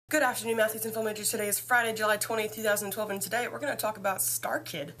Good afternoon, Mathletes and film majors. Today is Friday, July 20th, 2012, and today we're going to talk about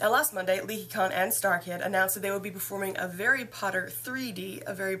Starkid. Now, last Monday, LeakyCon and Starkid announced that they would be performing a Very Potter 3D,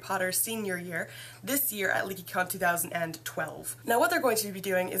 a Very Potter senior year, this year at LeakyCon 2012. Now, what they're going to be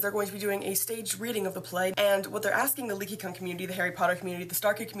doing is they're going to be doing a staged reading of the play, and what they're asking the LeakyCon community, the Harry Potter community, the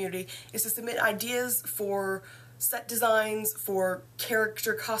Starkid community, is to submit ideas for set designs, for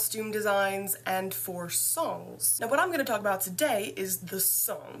character costume designs, and for songs. Now, what I'm going to talk about today is the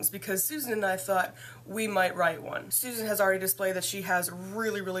songs, because Susan and I thought we might write one. Susan has already displayed that she has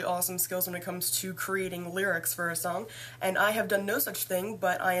really awesome skills when it comes to creating lyrics for a song, and I have done no such thing,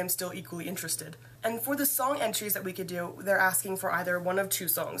 but I am still equally interested. And for the song entries that we could do, they're asking for either one of two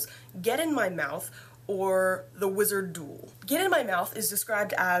songs, Get in My Mouth or The Wizard Duel. Get in My Mouth is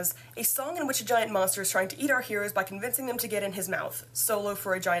described as a song in which a giant monster is trying to eat our heroes by convincing them to get in his mouth. Solo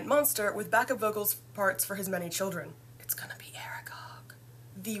for a giant monster with backup vocals parts for his many children. It's gonna be Aragog.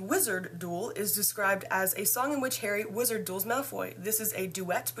 The Wizard Duel is described as a song in which Harry wizard duels Malfoy. This is a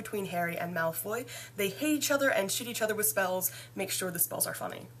duet between Harry and Malfoy. They hate each other and shoot each other with spells, make sure the spells are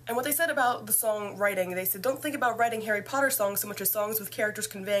funny. And what they said about the song writing, they said, don't think about writing Harry Potter songs so much as songs with characters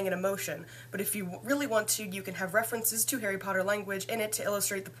conveying an emotion, but if you really want to, you can have references to Harry Potter language in it to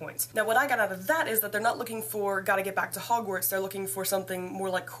illustrate the points. Now, what I got out of that is that they're not looking for Gotta Get Back to Hogwarts, they're looking for something more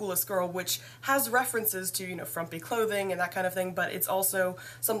like Coolest Girl, which has references to, frumpy clothing and that kind of thing, but it's also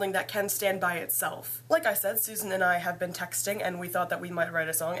something that can stand by itself. Like I said, Susan and I have been texting and we thought that we might write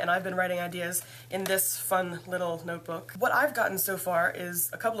a song, and I've been writing ideas in this fun little notebook. What I've gotten so far is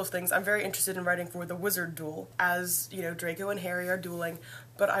a couple of things. I'm very interested in writing for the Wizard Duel, as, Draco and Harry are dueling,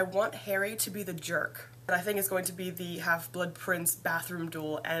 but I want Harry to be the jerk. And I think it's going to be the Half-Blood Prince bathroom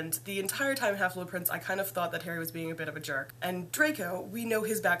duel, and the entire time Half-Blood Prince I kind of thought that Harry was being a bit of a jerk. And Draco, we know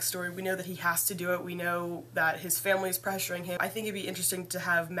his backstory, we know that he has to do it, we know that his family is pressuring him. I think it'd be interesting to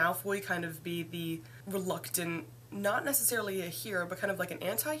have Malfoy kind of be the reluctant, not necessarily a hero, but kind of like an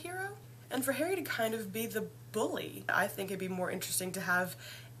anti-hero? And for Harry to kind of be the bully. I think it'd be more interesting to have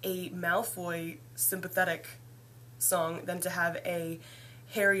a Malfoy sympathetic song than to have a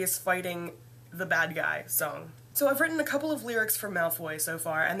Harry is fighting the bad guy song. So I've written a couple of lyrics for Malfoy so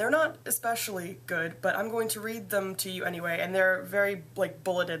far, and they're not especially good, but I'm going to read them to you anyway, and they're very,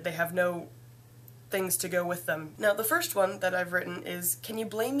 bulleted. They have no things to go with them. Now, the first one that I've written is, Can you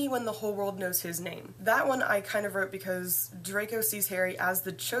blame me when the whole world knows his name? That one I kind of wrote because Draco sees Harry as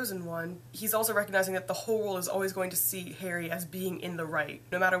the chosen one. He's also recognizing that the whole world is always going to see Harry as being in the right.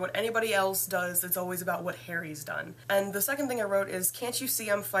 No matter what anybody else does, it's always about what Harry's done. And the second thing I wrote is, Can't you see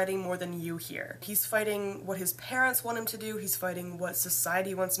I'm fighting more than you here? He's fighting what his parents want him to do, he's fighting what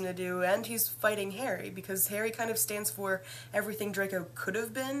society wants him to do, and he's fighting Harry, because Harry kind of stands for everything Draco could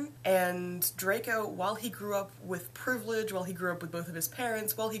have been, and Draco, while he grew up with privilege, while he grew up with both of his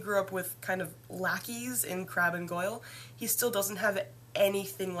parents, while he grew up with kind of lackeys in Crabbe and Goyle, he still doesn't have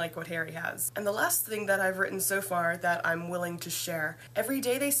anything like what Harry has. And the last thing that I've written so far that I'm willing to share. Every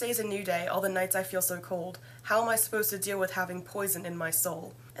day they say is a new day, all the nights I feel so cold. How am I supposed to deal with having poison in my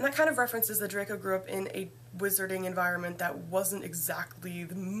soul? And that kind of references that Draco grew up in a wizarding environment that wasn't exactly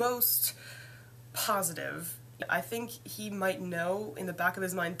the most positive. I think he might know in the back of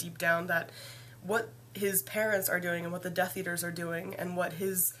his mind deep down that what his parents are doing and what the Death Eaters are doing and what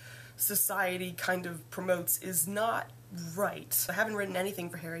his society kind of promotes is not right. I haven't written anything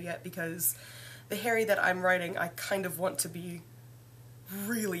for Harry yet because the Harry that I'm writing I kind of want to be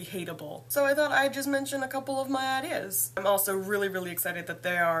really hateable. So I thought I'd just mention a couple of my ideas. I'm also really excited that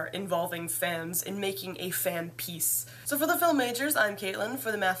they are involving fans in making a fan piece. So for the film majors, I'm Caitlin.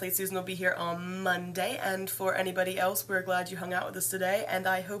 For the Mathlete, Susan will be here on Monday, and for anybody else, we're glad you hung out with us today, and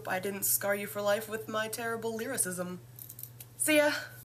I hope I didn't scar you for life with my terrible lyricism. See ya!